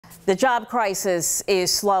The job crisis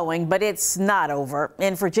is slowing, but it's not over.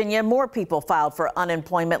 In Virginia, more people filed for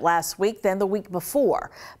unemployment last week than the week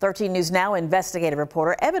before. 13 News Now investigative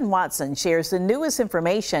reporter Evan Watson shares the newest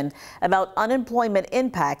information about unemployment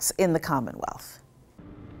impacts in the Commonwealth.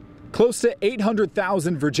 Close to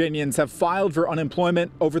 800,000 Virginians have filed for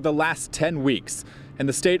unemployment over the last 10 weeks. And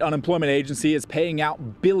the state unemployment agency is paying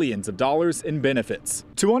out billions of dollars in benefits.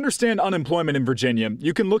 To understand unemployment in Virginia,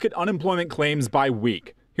 you can look at unemployment claims by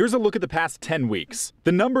week. Here's a look at the past 10 weeks.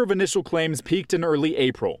 The number of initial claims peaked in early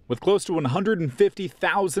April, with close to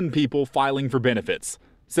 150,000 people filing for benefits.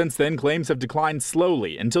 Since then, claims have declined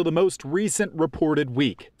slowly until the most recent reported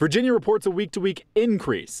week. Virginia reports a week-to-week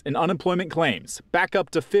increase in unemployment claims, back up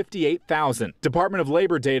to 58,000. Department of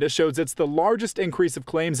Labor data shows it's the largest increase of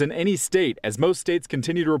claims in any state, as most states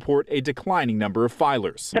continue to report a declining number of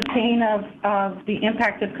filers. The pain of the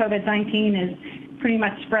impact of COVID-19 is pretty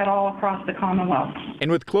much spread all across the Commonwealth. And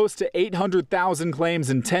with close to 800,000 claims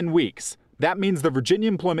in 10 weeks, that means the Virginia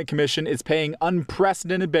Employment Commission is paying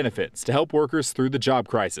unprecedented benefits to help workers through the job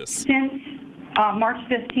crisis. Since March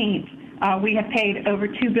 15th, we have paid over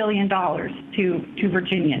 $2 billion to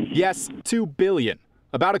Virginians. Yes, $2 billion.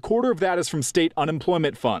 About a quarter of that is from state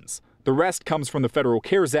unemployment funds. The rest comes from the Federal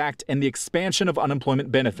CARES Act and the expansion of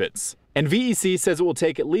unemployment benefits. And VEC says it will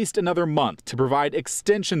take at least another month to provide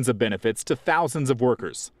extensions of benefits to thousands of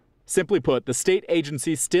workers. Simply put, the state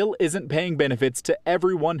agency still isn't paying benefits to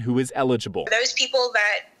everyone who is eligible. Those people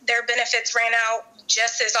that their benefits ran out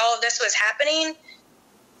just as all of this was happening,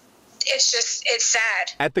 it's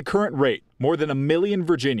sad. At the current rate, more than 1 million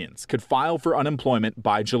Virginians could file for unemployment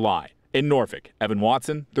by July. In Norfolk, Evan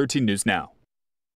Watson, 13 News Now.